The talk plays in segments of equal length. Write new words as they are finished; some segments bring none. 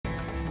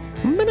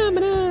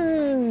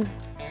Ba-da-ba-da.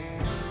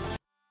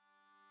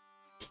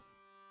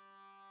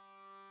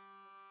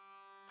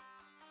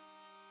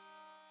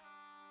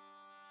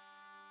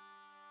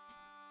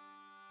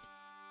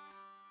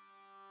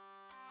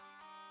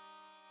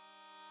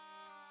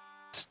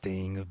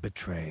 Sting of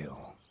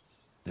betrayal,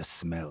 the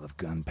smell of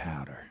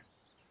gunpowder,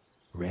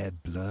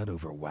 red blood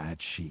over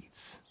white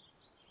sheets.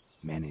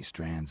 Many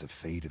strands of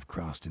fate have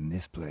crossed in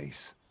this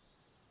place.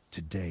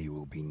 Today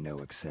will be no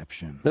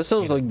exception. That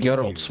sounds like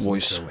Geralt's Miss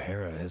voice.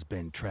 O'Hara has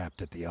been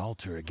trapped at the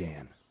altar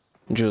again.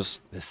 Just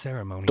The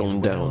ceremony is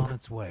dumbed well down. on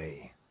its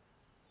way.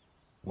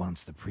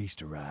 Once the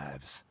priest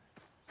arrives,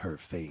 her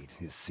fate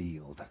is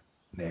sealed.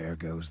 There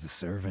goes the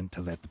servant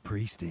to let the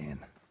priest in.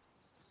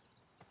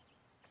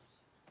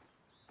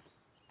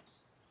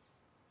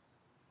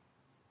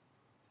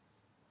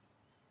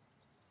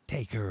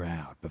 Take her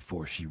out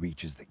before she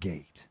reaches the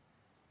gate,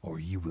 or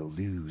you will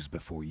lose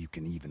before you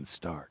can even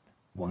start.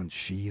 Once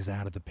she is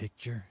out of the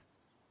picture,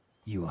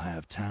 you'll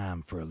have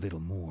time for a little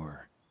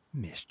more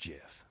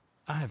mischief.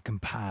 I have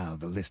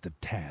compiled a list of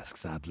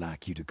tasks I'd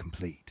like you to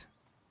complete,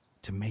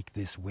 to make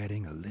this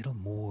wedding a little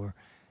more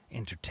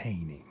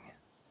entertaining.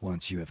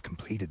 Once you have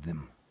completed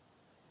them,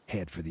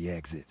 head for the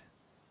exit.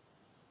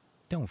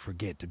 Don't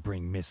forget to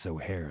bring Miss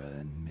O'Hara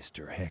and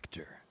Mr.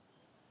 Hector.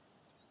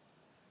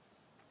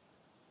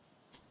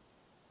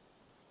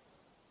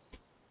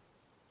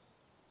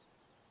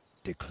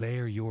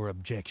 Declare your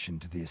objection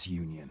to this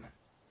union.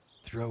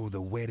 Throw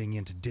the wedding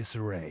into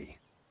disarray.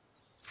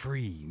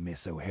 Free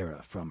Miss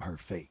O'Hara from her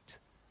fate.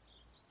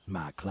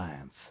 My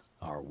clients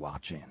are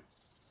watching.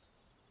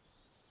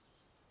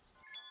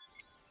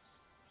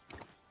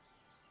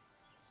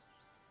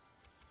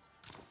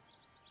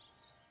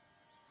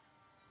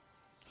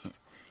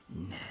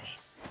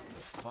 Nice.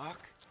 Fuck.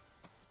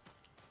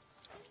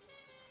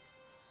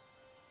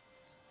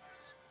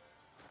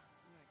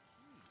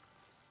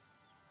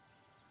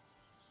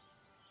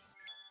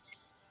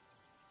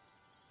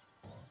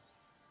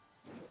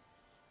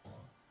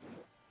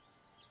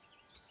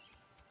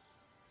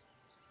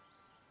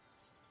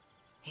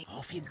 Hey,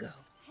 off you go.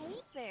 Hey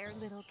there,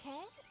 little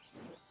cat.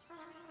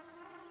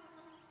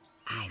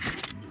 I need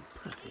a new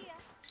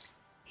puppet.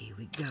 Here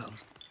we go.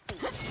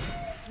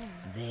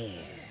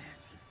 There.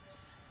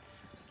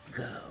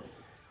 Go.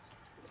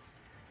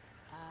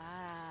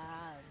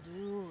 Ah,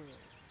 do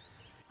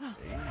it.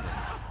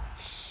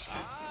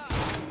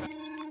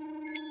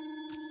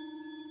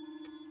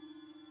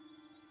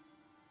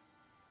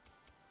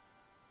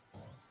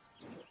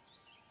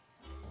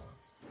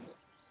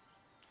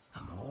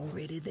 I'm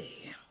already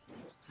there.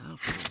 I'll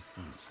pull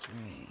some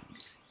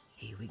strings.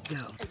 Here we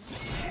go.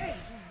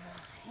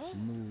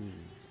 Move.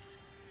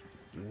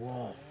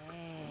 Walk.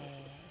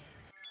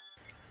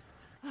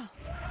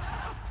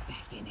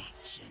 Back in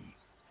action.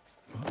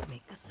 Won't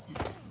make us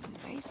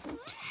nice and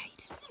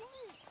tight.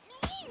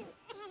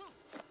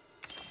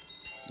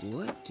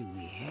 What do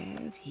we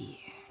have here?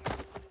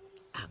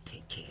 I'll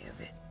take care of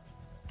it.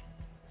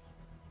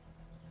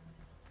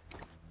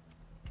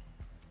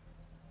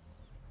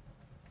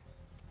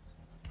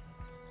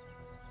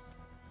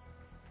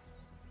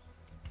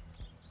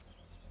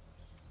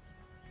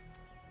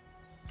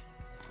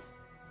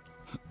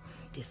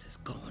 This is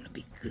going to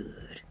be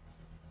good.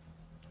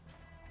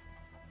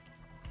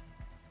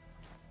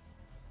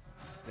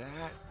 Is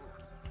that?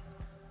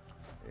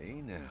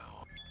 Hey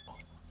now.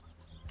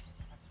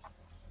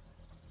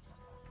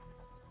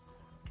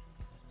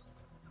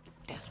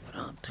 That's what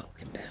I'm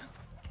talking about.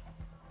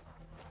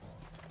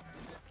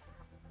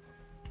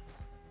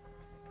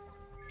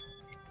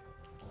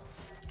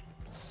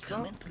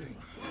 Coming through.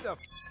 Who the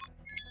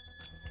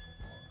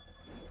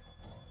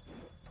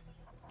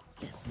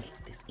Let's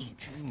make this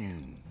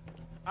interesting.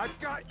 I've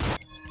got.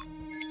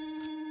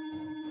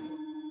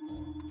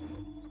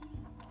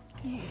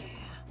 Yeah.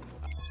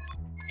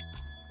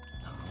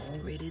 I'm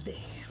already there.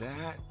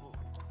 That.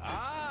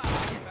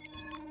 Ah!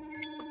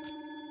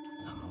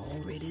 I'm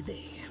already there.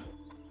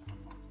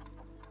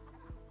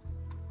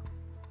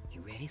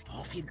 You ready?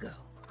 Off you go.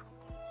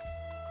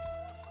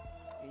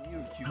 Hey,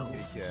 you cute Oh, big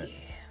cat.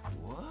 yeah.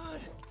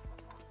 What?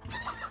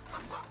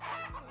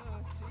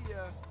 See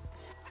ya.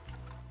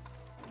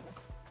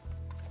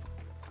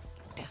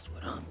 That's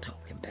what I'm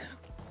talking about.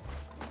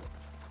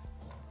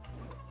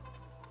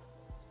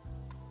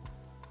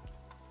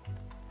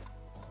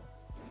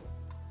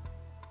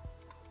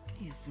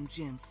 Here's some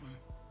Jimson.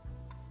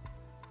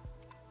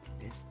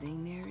 Best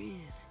thing there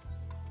is.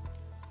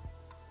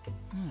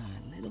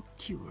 Little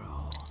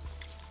cure-all.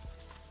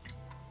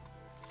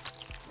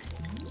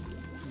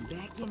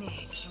 Back in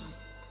action.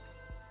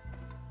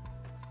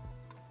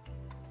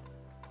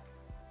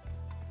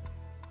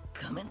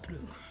 Coming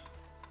through.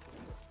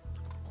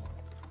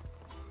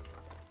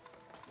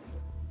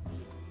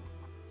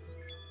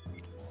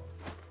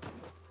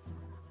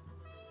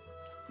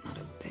 Not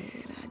a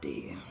bad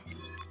idea.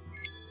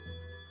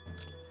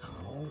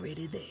 I'm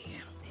already there.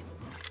 Then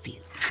we'll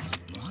feel this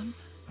one.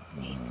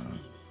 Hey, sweetie.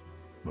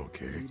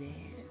 Okay. You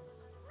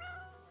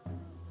there?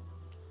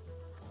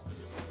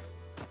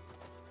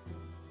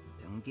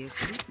 Don't get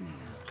sweet now.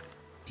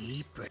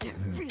 Deeper. That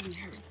really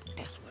hurt.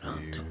 That's what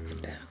I'm talking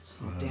about.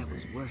 Hope that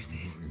was worth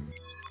it.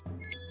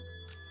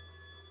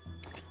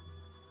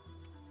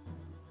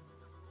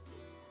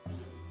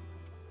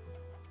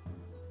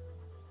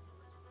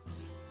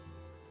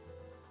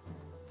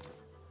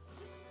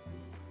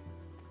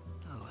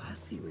 Oh, I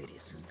see where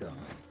this is going.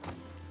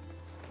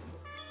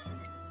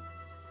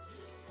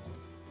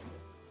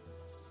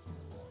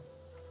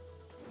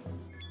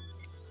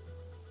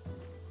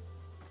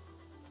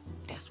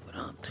 That's what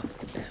I'm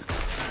talking about.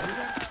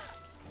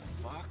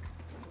 Fuck.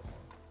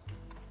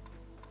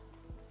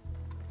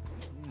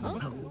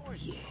 Oh,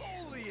 yeah.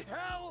 Holy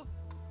hell!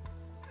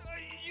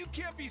 You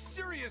can't be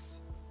serious!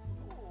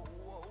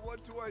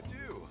 What do I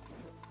do?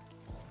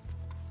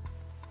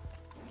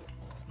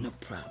 No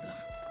problem.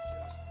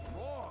 Just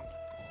wrong.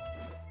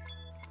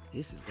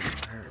 This is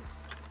gonna hurt.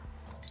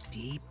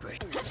 Deep breath.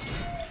 This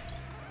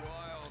is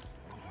wild.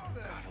 How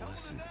the hell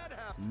did that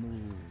happen?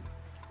 Move.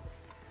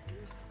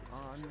 This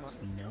on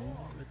my... No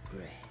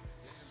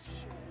regrets.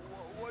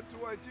 What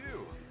do I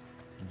do?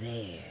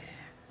 There.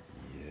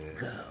 Yeah.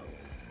 Go.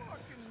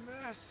 Fucking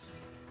mess.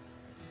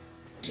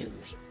 Do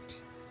it.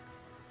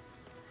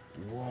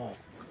 Walk.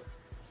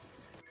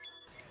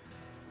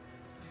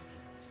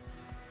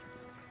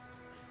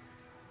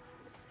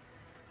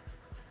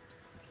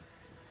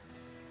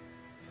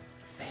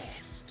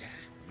 Faster.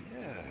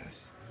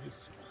 Yes.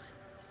 This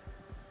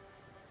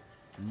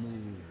one.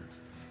 Move.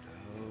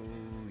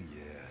 Oh,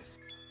 yes.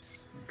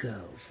 Go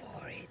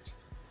for it.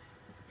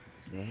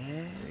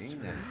 That's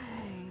right.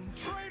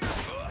 Traitor!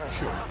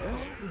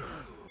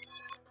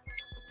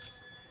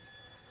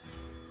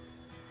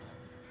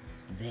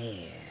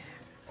 There.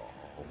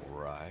 All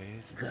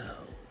right. Go.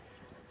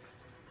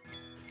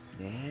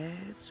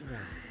 That's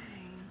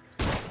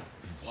right.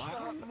 What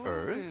on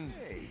earth?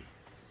 Hey.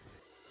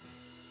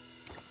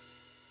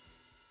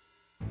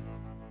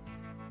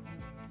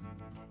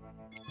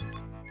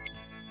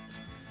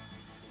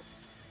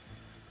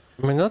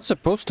 Am I not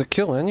supposed to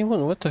kill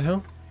anyone? What the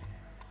hell?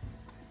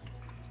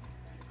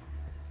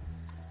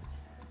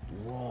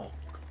 Walk.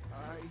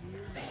 I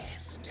hear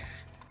Faster.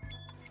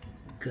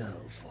 Go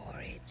for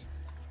it.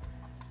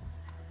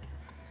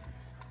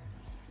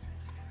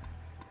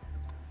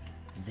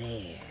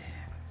 There.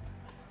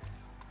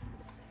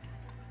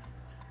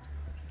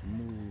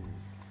 Move.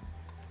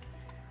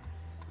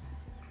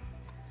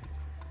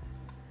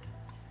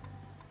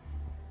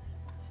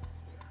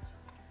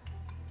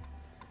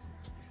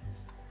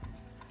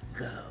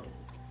 Go.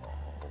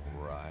 all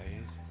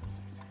right.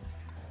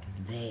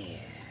 There.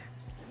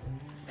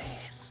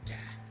 Faster.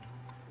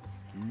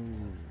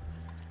 Move.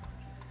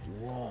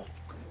 Walk.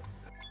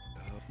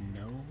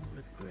 No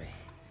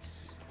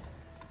regrets.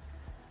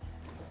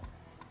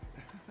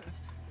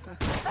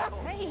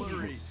 Hey.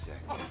 Worry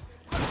second.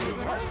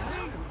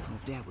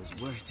 Hope that was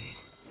worth it.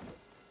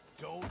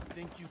 Don't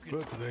think you can.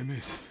 What did I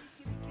miss?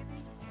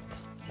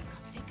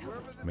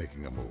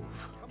 Making a move.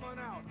 Come on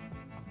out.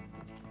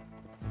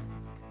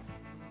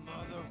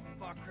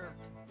 Motherfucker.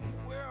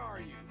 Where are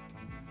you?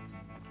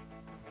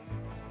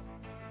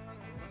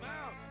 Come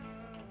out.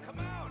 Come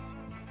out.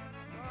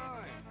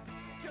 Fine.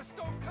 Just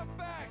don't come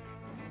back.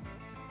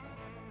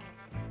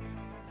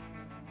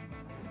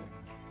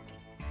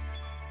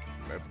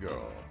 Let's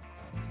go.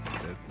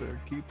 Better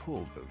keep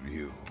hold of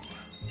you.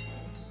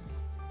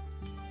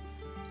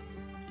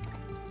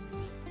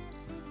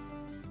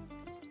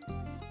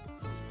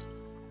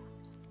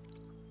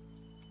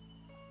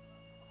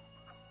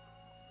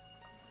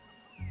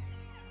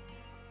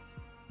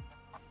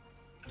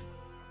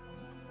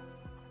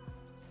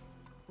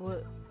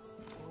 What?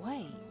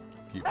 Wait.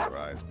 Keep your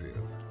eyes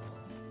peeled.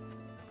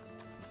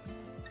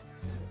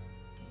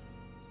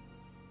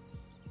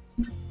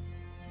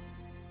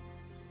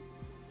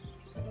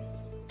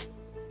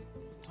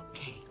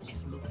 Okay,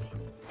 let's move it.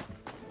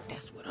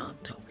 That's what I'm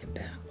talking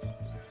about.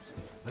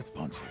 Let's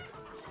punch it.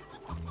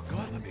 Go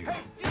on, amigo.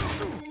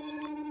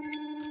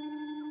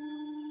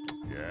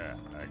 Yeah,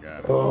 I got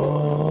it.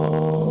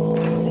 Oh.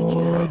 How's it,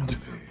 John?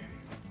 Bouncy.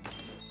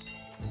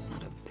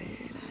 Not a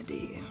bad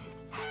idea.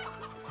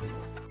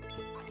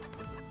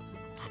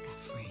 I got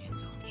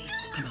friends on this.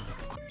 Come on.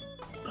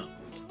 Oh.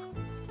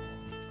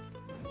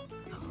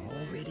 I'm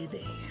already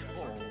there.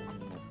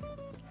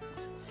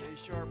 Stay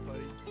sharp,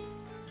 buddy.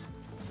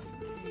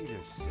 Wait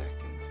a second.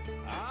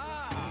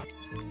 Ah!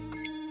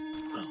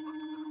 Oh.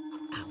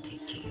 I'll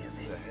take care of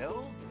The it.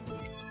 hell?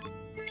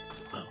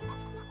 Oh.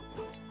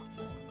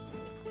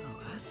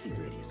 Oh, I see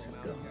where this is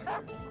going.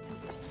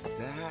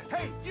 That.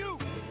 Hey, you!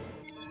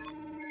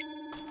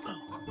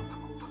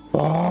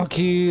 Fuck,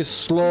 he's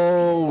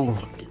slow.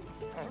 Where'd you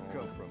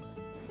come from?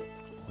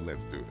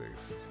 Let's do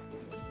this.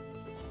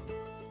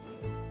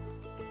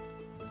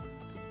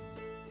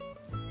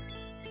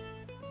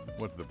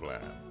 What's the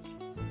plan?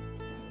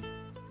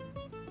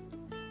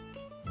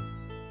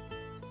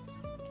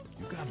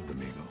 You got it,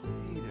 amigo.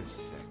 Wait a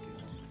second.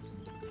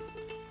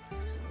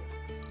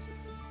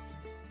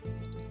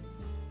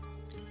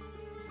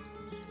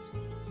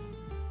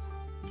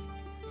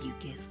 You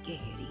get scared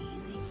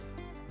easy.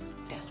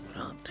 That's what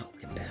I'm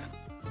talking about.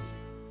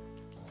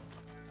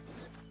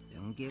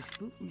 Don't get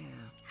spooked now.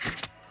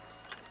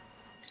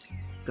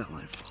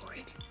 Going for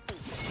it.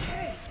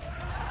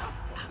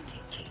 I'll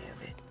take care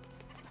of it.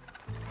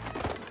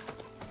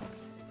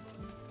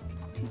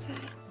 Too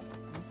tight?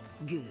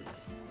 Good.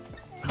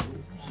 Oh,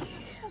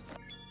 yeah.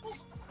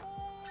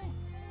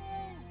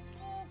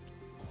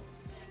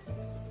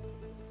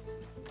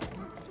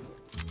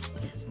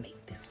 Let's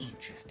make this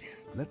interesting.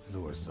 Let's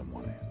lure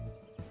someone in.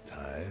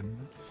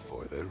 Time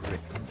for the ring.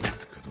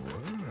 This could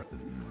work.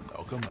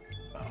 Oh, come on.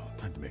 Oh,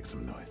 time to make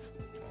some noise.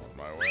 On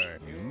my way.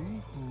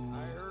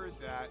 I heard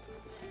that.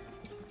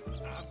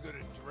 I'm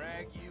gonna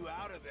drag you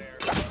out of there.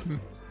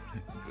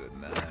 Good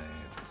night.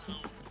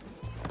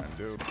 And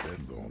do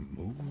that. Don't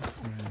move,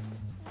 friend.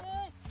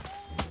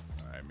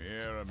 I'm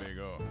here,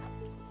 amigo.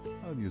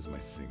 I'll use my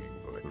singing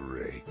voice.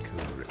 Rake.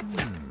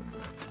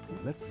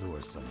 Let's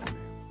lure someone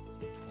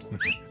in.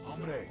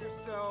 Hombre.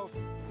 Yourself.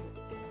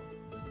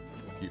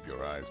 Keep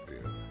your eyes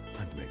peeled.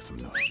 Time to make some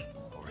noise.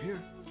 Over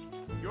here.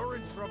 You're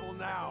in trouble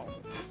now.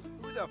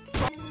 Who the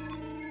fuck?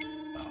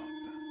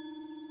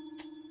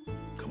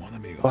 Come on,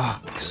 amigo.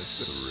 Fuck's Get the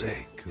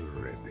sake.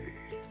 rake ready.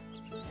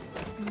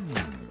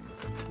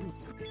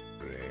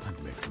 Time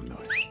to make some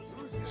noise.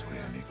 This way,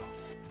 amigo.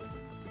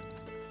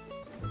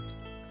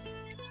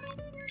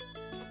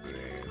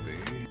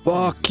 Ready?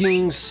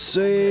 Fucking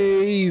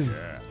save!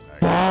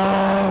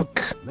 Yeah,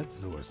 Fuck! let's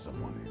lure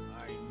someone in.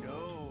 I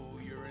know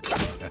you're in.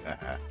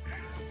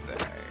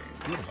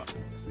 Thank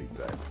you. Sleep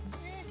tight.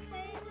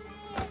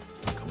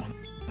 Come on,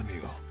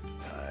 amigo.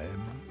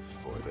 Time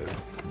for the...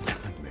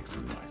 Time to make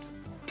some noise.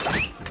 I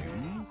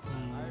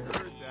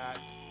heard that.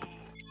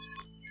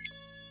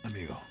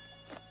 Amigo.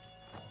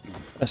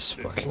 That's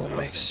fucking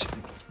amazing.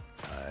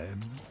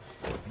 Time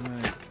for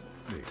like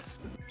this.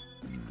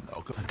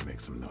 Oh, come on, make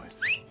some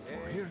noise.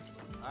 Over here.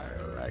 I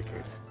like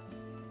it.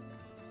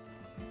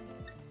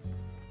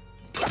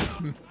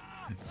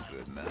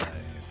 Good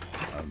night.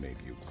 I'll make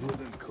you good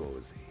and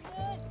cozy.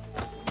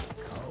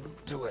 Come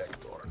to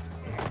Hector.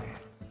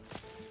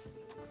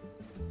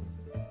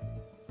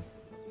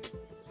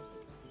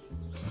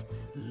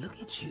 Look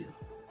at you.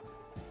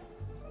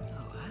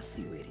 Oh, I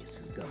see where this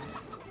is going.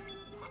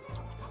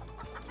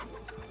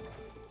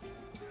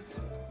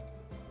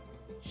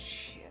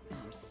 Shit,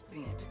 I'm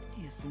spent.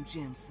 Here's some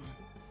ginseng.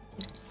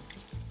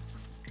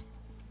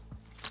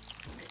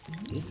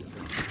 This is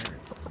gonna hurt.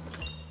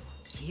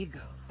 Here you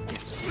go.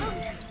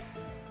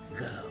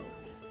 Go.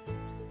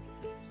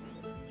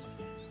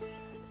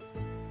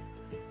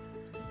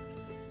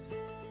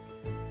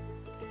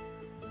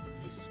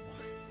 This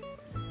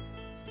one.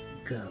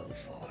 Go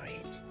for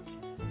it.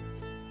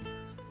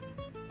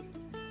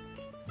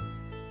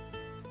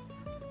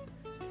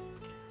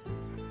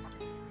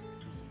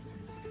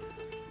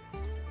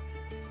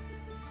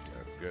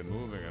 Let's get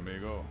moving,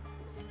 amigo.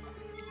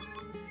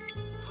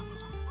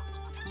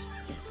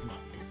 Let's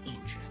make this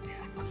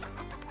interesting.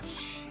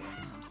 Shit,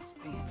 I'm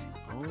spent.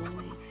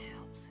 Always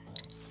helps.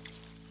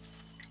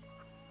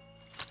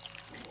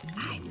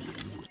 I need a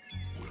new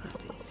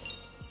puppy.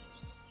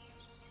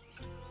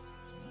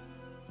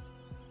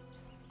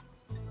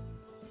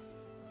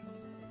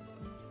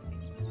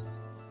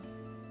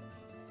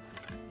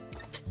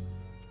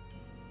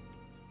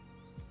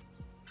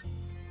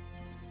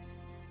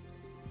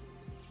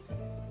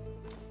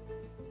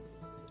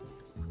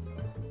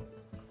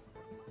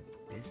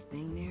 Best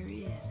thing there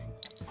is.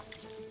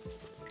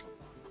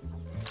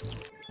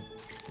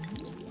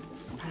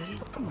 Good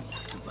as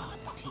almost a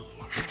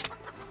volunteer.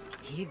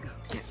 Here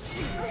goes.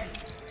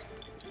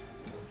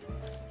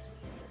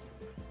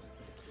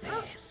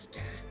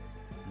 Faster.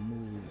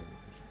 Move.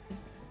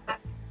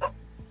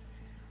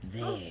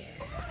 There.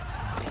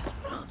 That's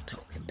what I'm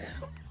talking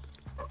about.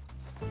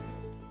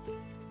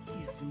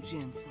 Here's some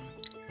ginseng.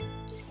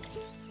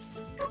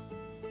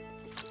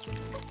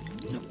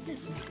 No,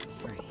 let's make a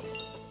friend.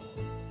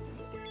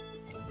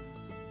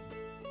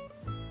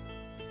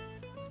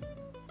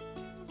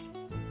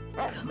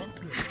 Coming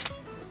through.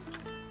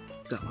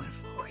 Going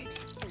for it.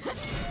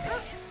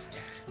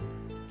 Faster.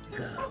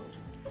 Go.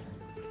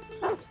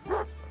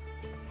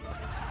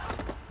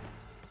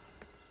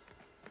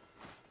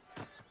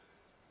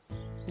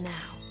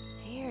 Now,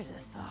 here's a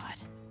thought.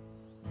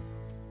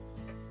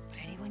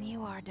 Ready when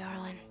you are,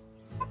 darling.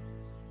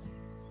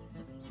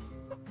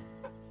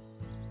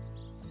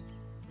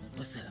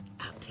 What's up?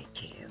 I'll take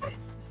care of it.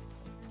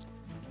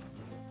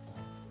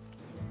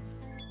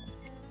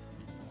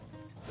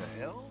 The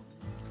hell?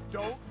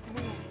 Don't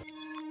move.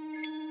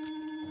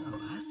 Oh,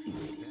 I see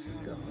where this is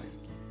going.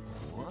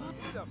 What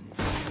the?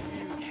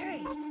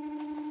 Hey!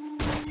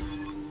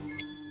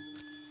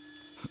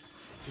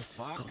 This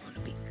is going to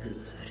be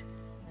good.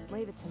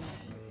 Leave it to me.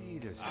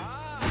 Wait a second.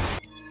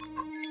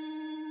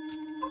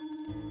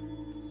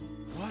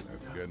 What?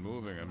 Let's get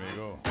moving,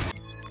 amigo.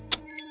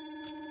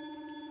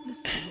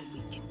 Let's see what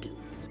we can do.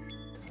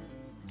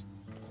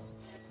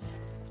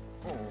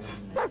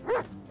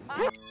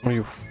 Are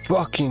you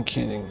fucking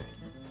kidding me?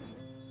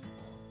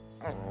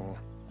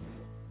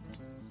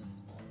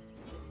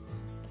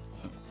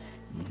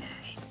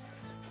 Nice.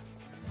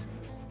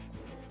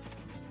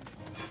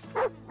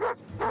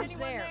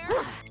 Anyone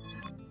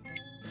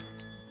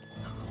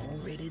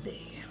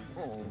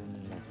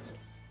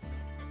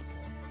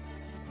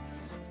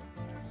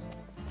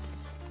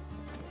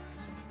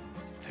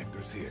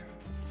Hector's here.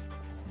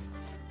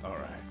 All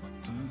right.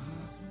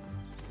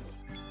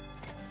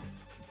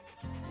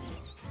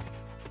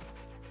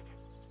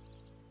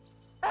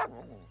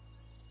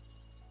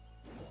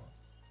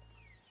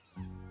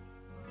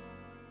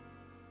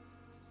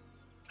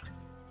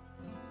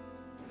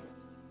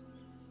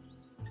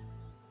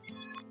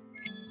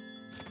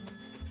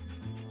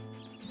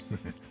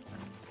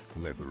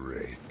 Let the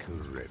rake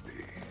ready.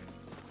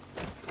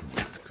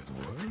 This could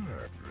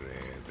work.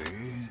 Ready?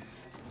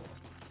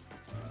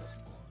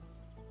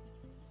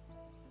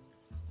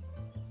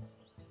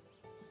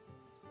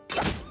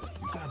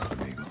 You got it,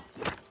 amigo.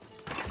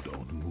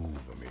 Don't move,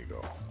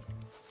 amigo.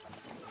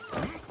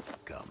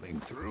 Coming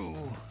through.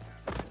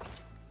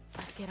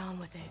 Let's get on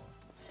with it.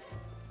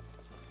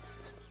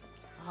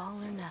 All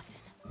or nothing.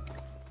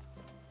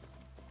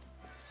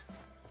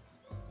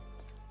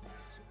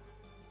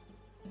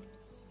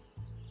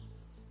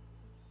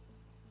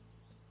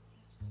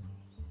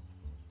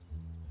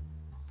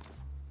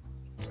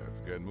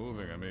 Let's get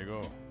moving,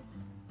 amigo.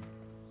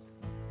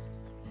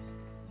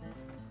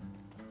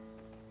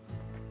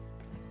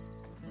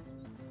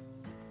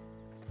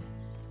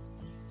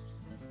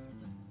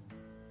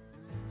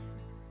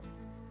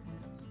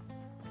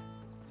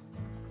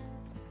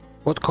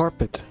 What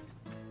carpet?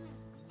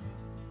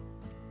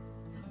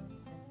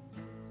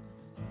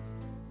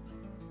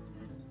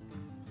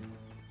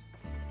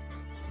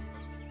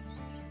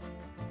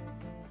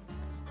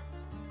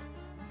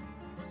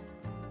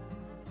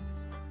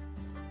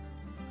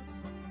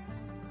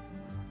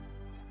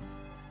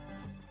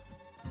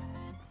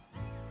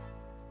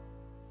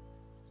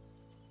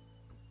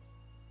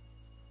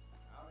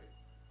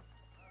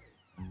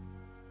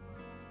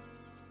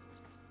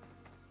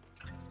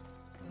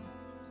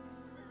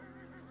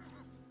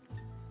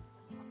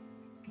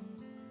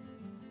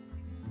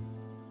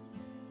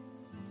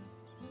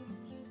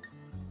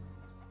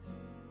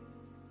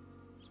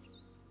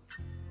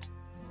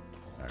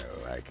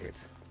 I like it.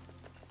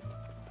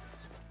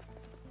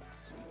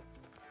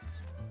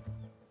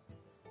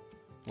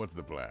 What's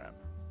the plan?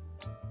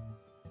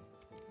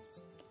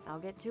 I'll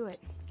get to it.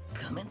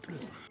 Coming through.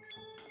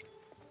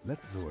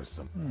 Let's lure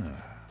some.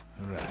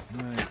 Right,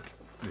 Mike.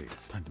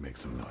 Please, time to make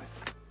some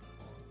noise.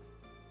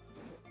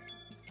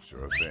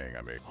 Sure thing,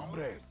 amigo.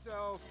 Hombre.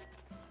 So,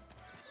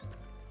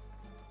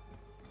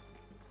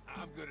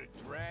 I'm gonna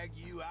drag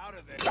you out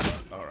of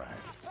there. All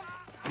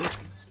right.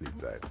 Sleep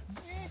tight.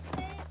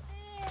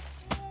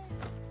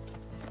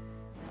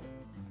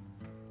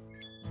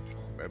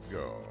 Let's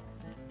go.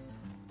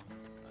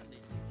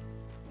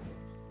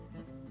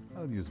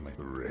 I'll use my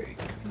rake.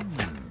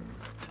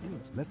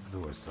 Let's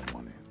lure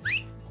someone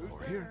in.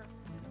 Or here.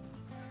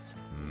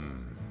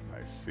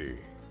 I see.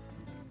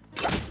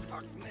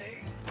 Fuck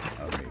me.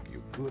 I'll make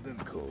you good and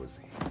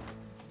cozy.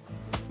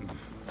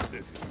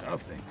 This is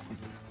nothing.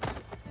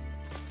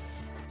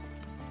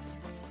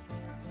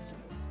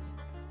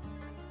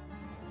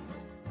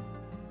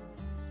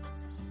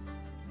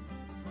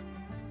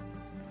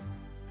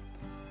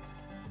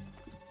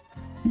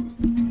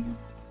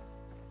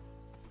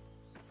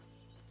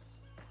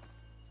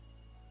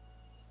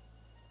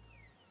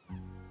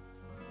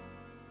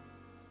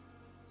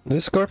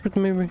 This carpet,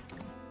 maybe?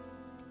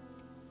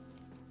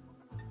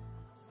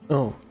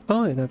 Oh,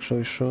 it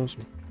actually shows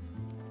me.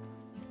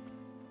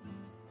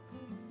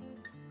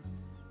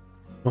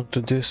 Not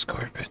to this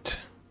carpet.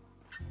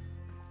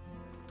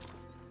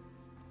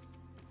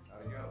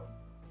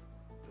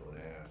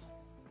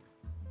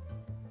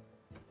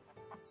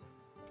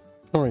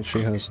 Alright,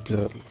 she has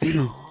the... This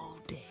all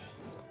day.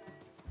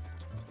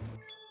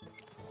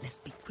 Let's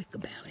be quick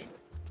about it.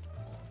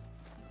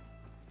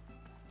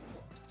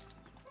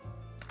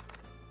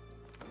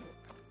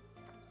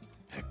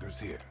 Hector's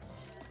here.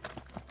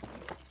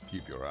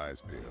 Keep your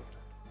eyes peeled.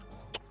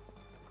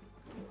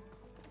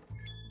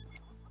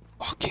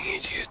 Fucking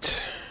idiot.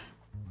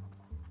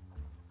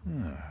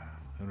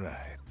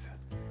 Right.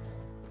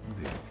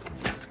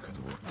 This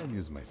could work. I'll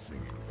use my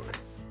singing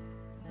voice.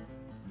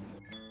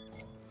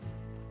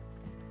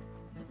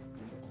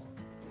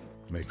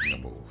 Making a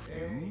move.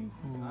 Hey,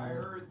 I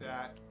heard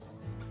that.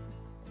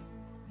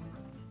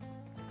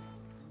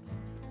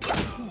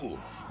 Ooh,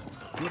 that's a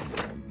good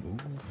one.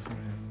 Move,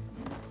 friend.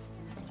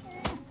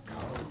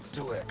 Call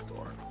to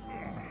Hector.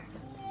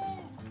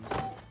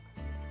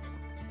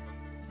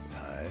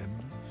 Time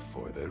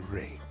for the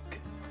rake.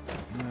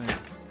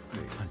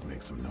 Mike, time to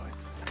make some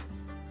noise.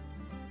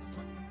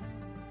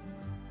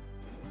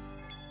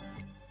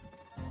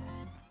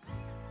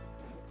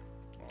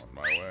 On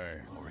my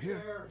way. Over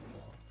here.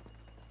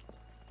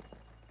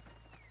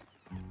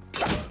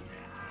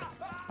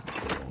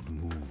 Don't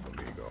move,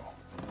 amigo.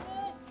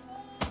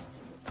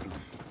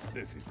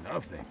 This is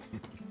nothing.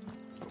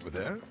 Over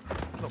there?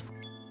 No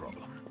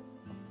problem.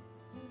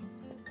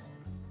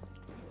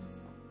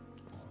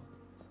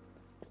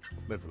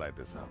 Let's light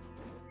this up.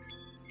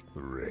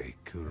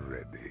 Rake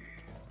ready.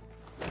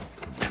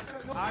 This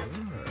could work.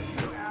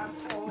 You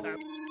asshole.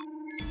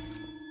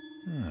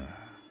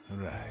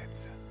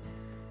 Right.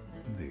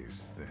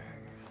 This thing.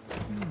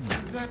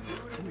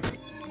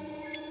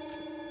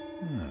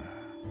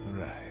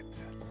 Right.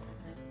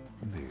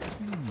 This.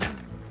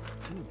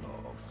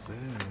 All set.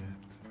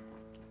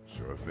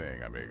 Sure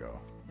thing, amigo.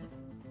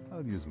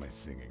 I'll use my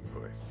singing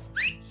voice.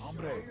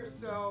 Hombre.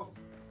 Yourself.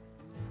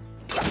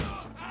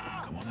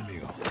 Come on,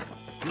 amigo.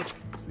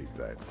 Sleep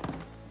tight.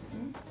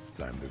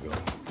 Time to go.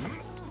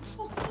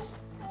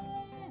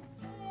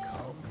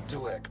 Come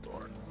to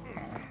Hector.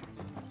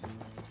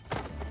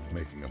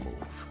 Making a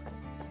move.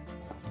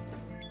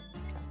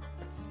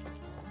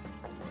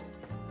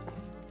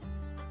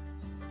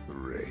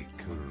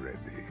 Rake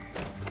ready.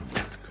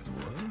 This could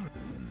work.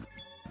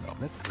 Now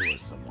let's lure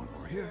someone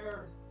over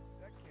here.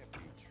 That can't be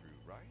true,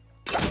 right?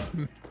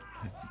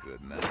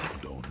 Good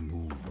night. Don't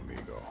move,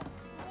 amigo.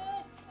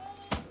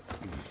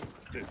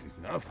 This is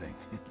nothing.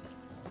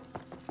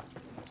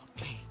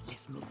 Okay,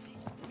 let's move it.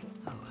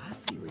 Oh, I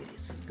see where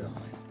this is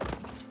going.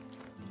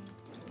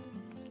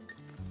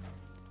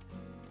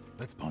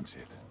 Let's punch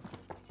it.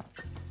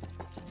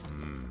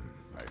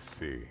 I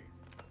see.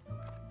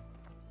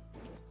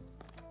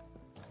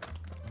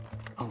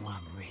 Oh,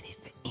 I'm ready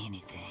for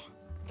anything.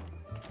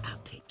 I'll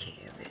take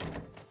care of it.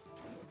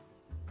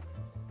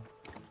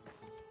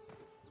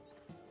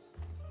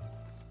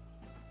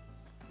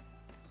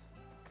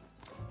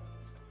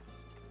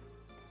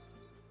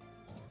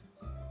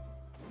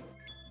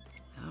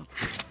 I'll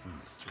put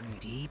some straight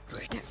deeper.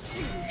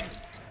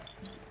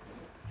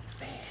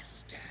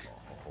 Faster.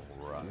 All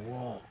right.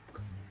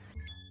 Walk.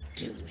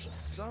 Do it.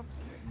 Something.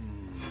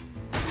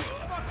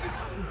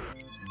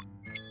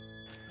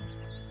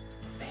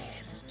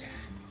 Faster.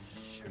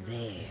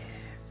 There.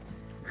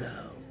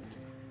 Go.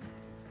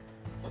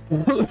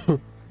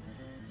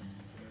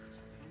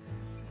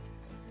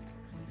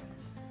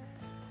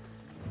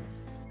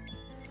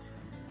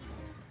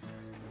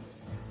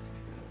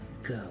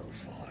 Go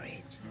for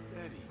it.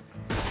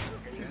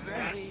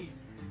 Eddie.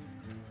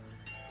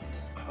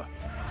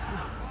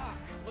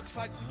 Looks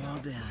like. All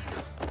done.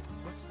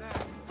 What's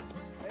that?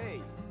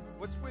 Hey,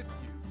 what's with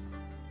you?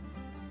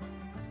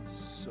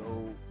 So,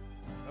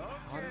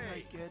 how did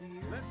I get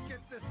here? Let's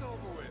get this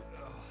over with.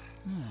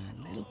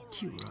 Little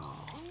cure.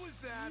 Who is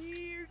that?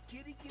 Here,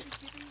 kitty.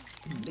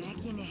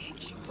 Back in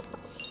action.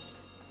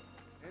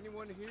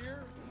 Anyone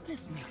here?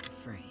 Let's make a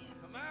friend.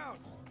 Come out!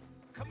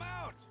 Come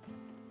out!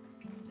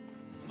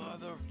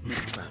 Mother. No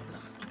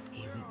problem.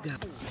 Here we go.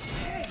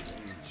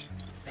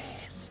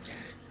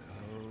 Faster.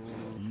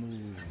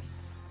 Move.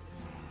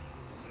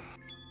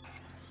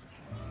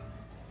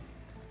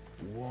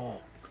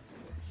 Walk.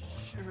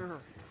 Sure.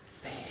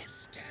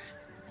 Faster.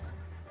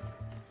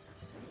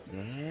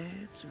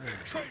 That's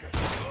right.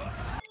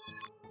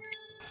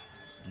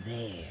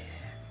 There.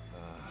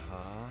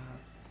 Uh-huh.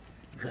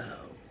 Go.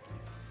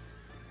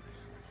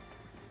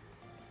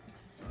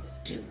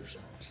 Do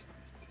it.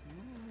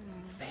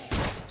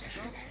 Faster.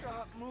 Just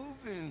stop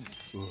moving.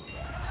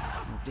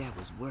 Hope that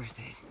was worth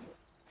it.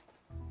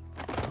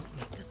 Don't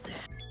make a sound.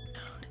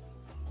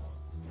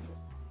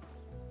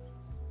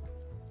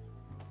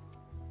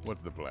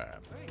 What's the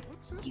plan? Hey,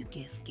 what's this? You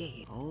get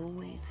scared.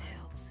 Always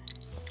helps.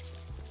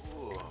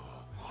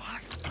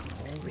 What?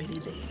 Already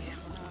there.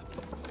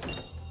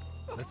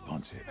 Let's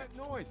punch it. That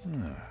noise.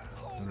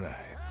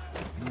 Right.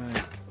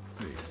 Like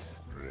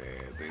this.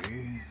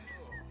 Ready?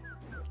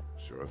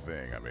 Sure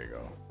thing,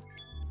 amigo.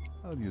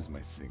 I'll use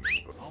my singing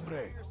voice.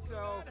 Hombre.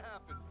 Yourself. What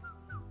happened?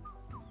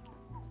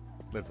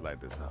 Let's light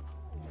this up.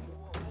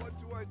 What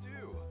do I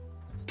do?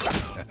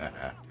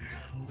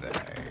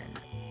 Bang.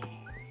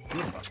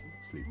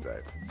 Sleep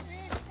tight.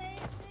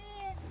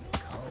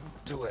 Come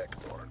to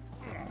Hector.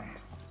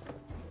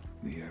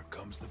 Here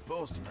comes the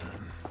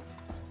postman.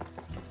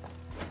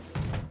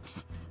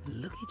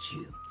 Look at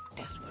you.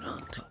 That's what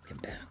I'm talking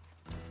about.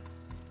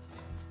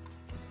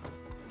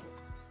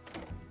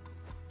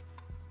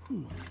 Who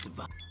wants to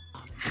volunteer?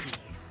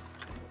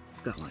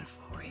 Going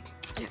for it.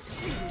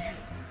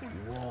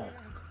 Walk.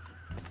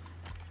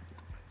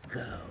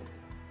 Go.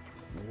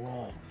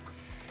 Walk.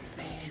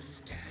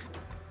 Faster.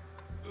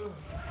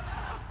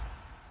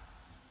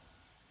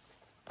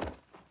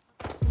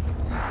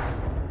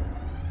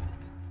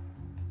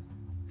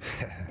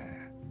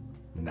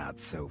 Not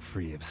so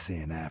free of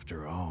sin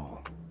after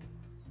all.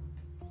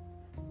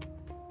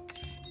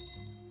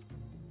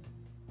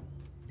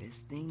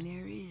 Best thing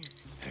there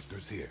is.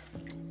 Hector's here.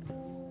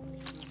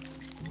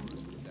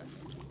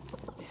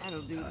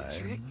 That'll do the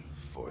trick. Time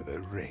for the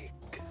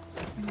rake.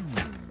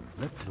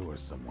 Let's lure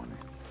someone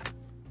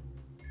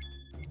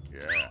in.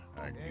 Yeah,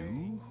 and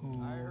you.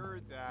 I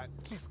heard that.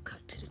 Let's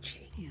cut to the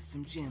chase. Here's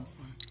some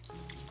ginseng.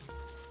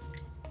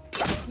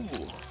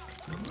 Ooh,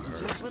 it's gonna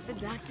hurt. Just what the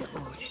doctor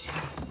ordered.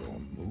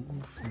 Don't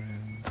move,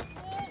 friend.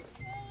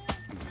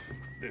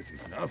 This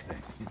is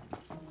nothing.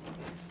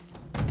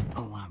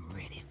 Oh, I'm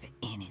ready for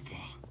anything.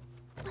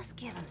 Let's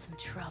give him some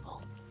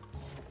trouble.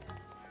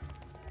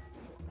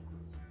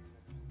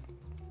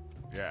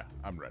 Yeah,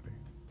 I'm ready.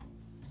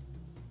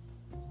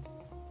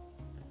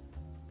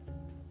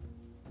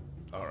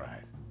 All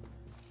right.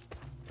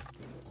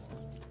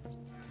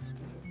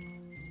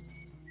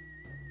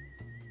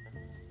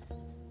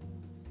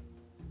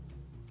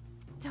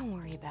 Don't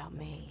worry about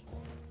me.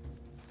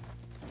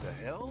 The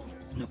hell?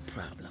 No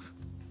problem.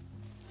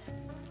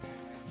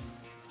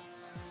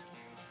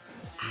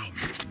 I need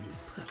a new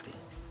puppet.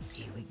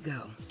 Here we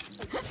go.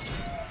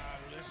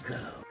 Go.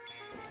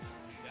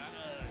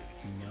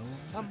 No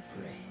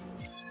brain.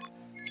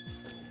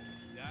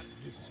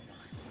 This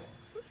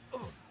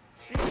one.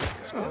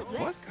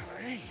 What?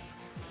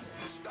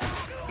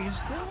 Is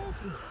that?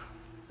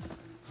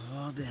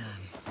 All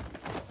done.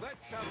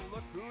 Let's have a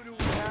look. Who do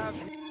we have?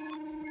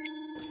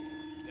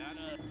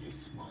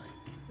 This one.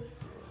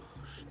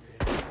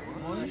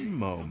 One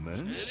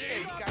moment. Shit,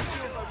 he got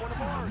killed by one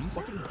of ours.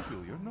 What a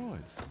peculiar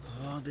noise.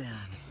 All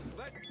done.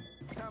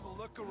 Let's have a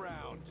look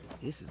around.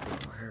 This is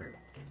gonna hurt.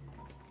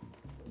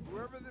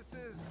 Whoever this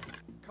is,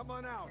 come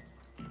on out.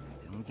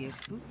 Don't get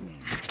spooked now.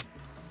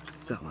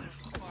 Going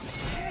for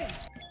Hey,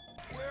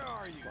 where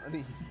are you?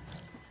 Funny.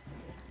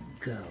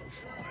 Go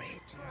for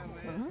it.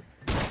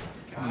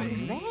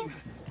 What's that?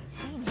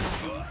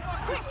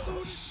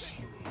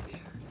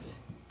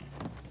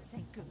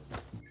 Say good.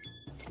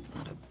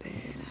 Not a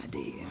bad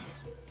idea.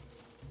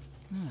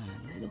 A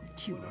little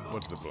cute.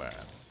 What's the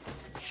blast?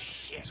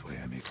 This way,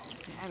 amigo.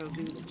 That'll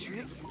do the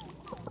trick.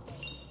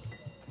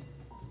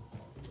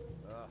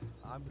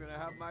 I'm gonna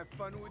have my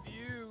fun with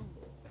you.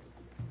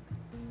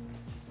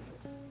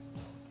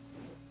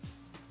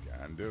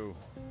 Can do.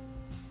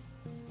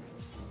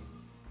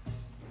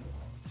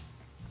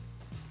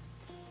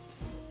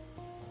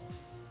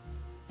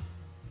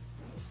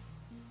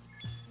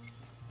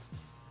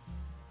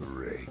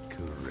 Rake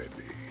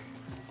ready.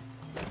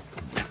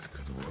 This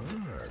could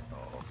work.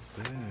 All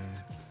set.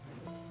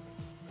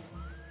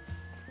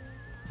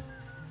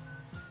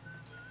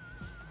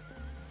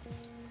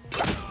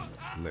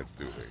 Let's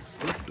do this.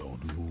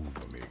 Don't move,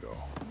 amigo.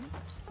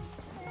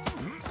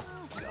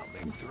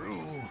 Coming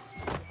through.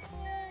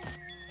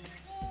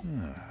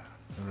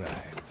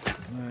 Right,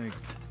 like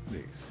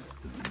this.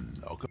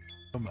 Knock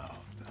them out.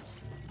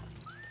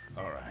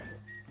 All right.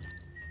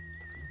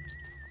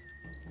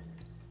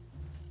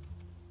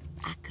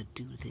 I could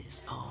do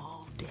this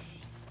all day.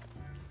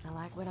 I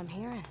like what I'm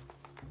hearing.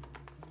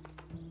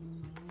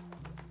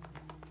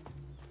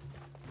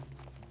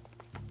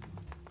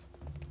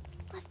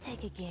 Let's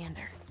take a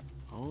gander.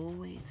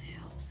 Always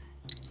helps.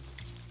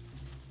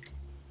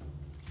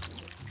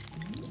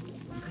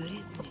 Good,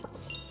 isn't it?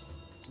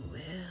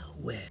 Well,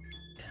 well.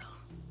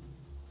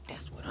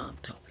 That's what I'm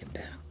talking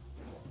about.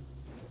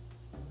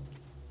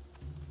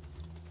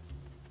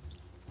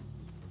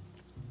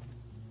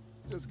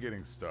 Just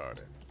getting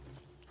started.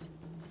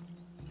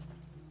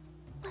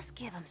 Let's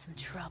give him some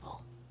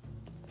trouble.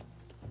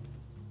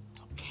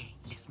 Okay,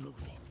 let's move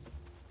it.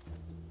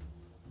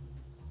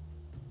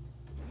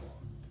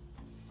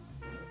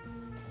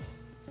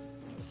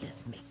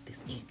 Let's make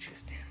this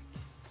interesting.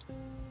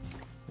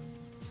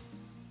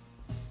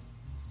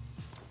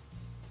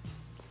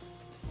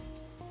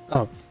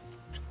 Oh.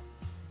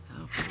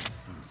 I'll put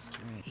some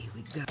string. Here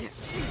we go.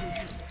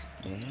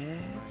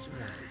 That's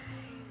right.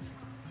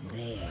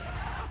 There.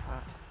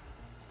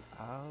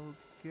 I'll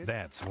get.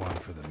 That's one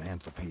for the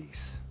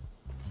mantelpiece.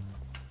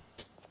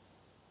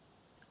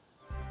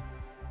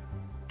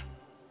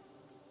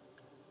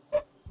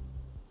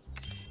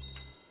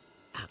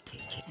 I'll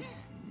take it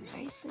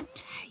nice and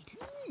tight.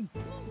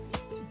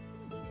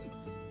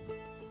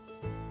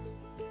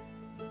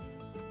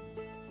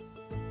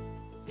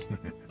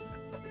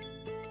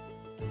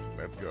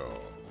 Let's go.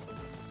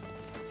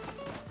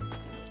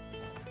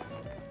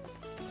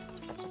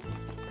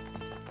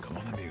 Come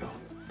on, amigo.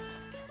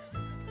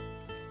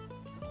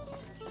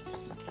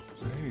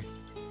 Hey,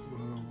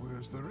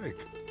 where's the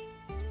rake?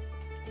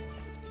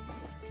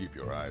 Keep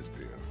your eyes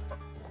peeled.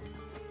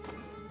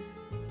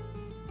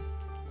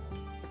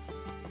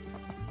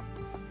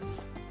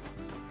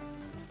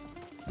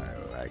 I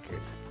like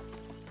it.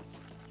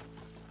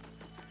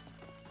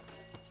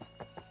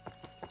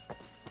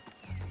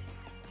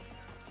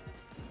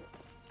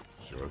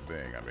 Sure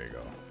thing,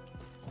 amigo.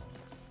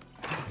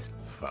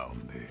 Found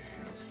me.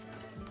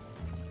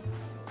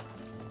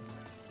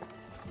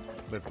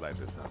 Let's light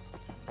this up.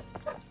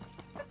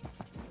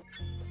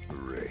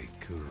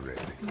 Rake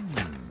ready.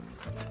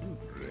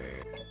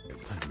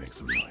 Rake. Time to make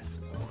some noise.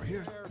 Over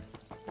here.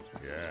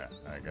 Yeah,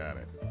 I got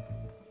it.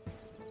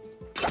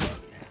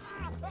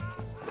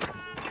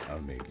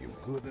 I'll make you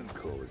good and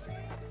cozy.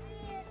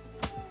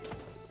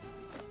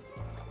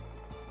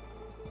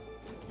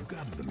 You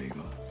got it,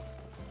 amigo.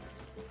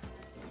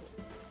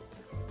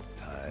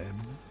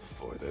 Time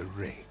for the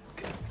rake.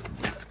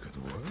 This could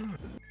work.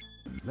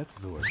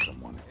 Let's lure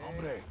someone.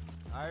 Hombre.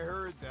 I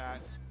heard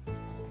that.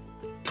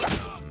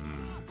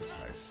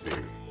 I see.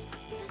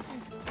 I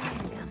sense a plan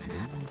coming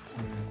up.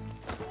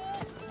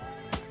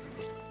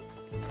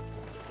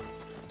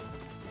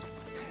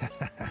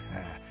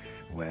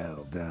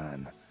 Well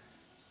done.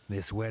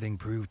 This wedding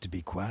proved to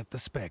be quite the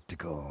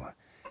spectacle.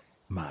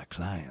 My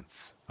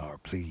clients are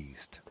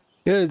pleased.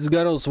 Yeah, it's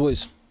Geralt's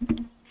voice.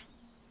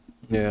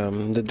 Yeah,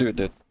 the dude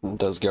that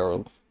does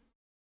Geralt.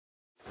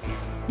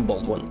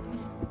 Bald one.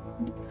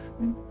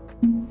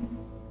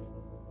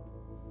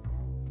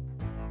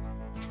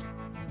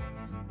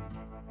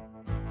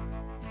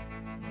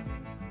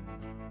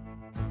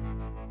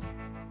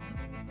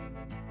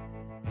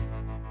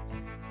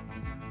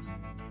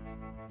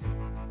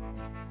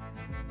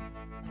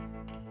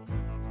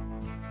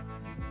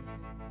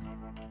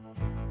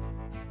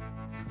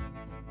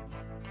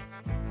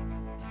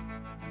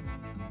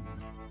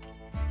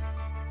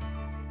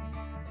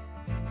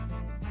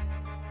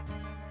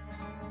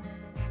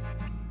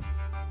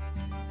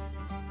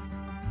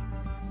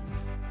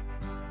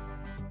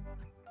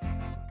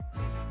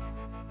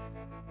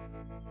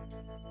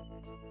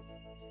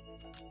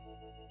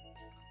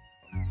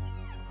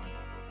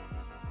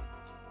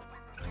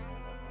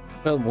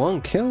 Well,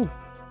 one kill?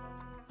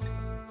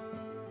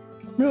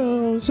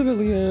 No,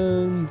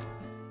 civilian!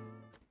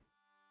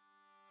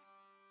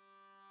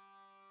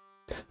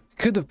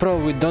 Could have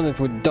probably done it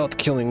without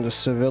killing the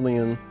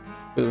civilian.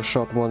 Could have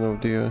shot one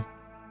of the...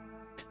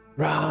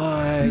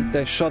 Right,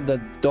 I shot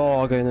that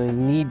dog and I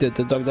needed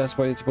the dog, that's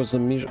why it was a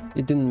mission.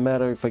 It didn't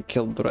matter if I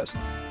killed the rest.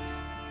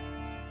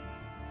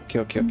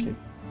 Okay.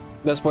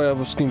 That's why I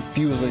was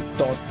confused. I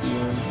thought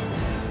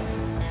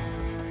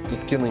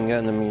that killing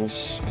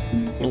enemies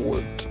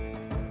would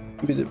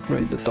be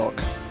the dog.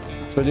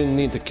 So I didn't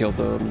need to kill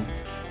the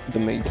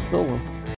maid. Oh well.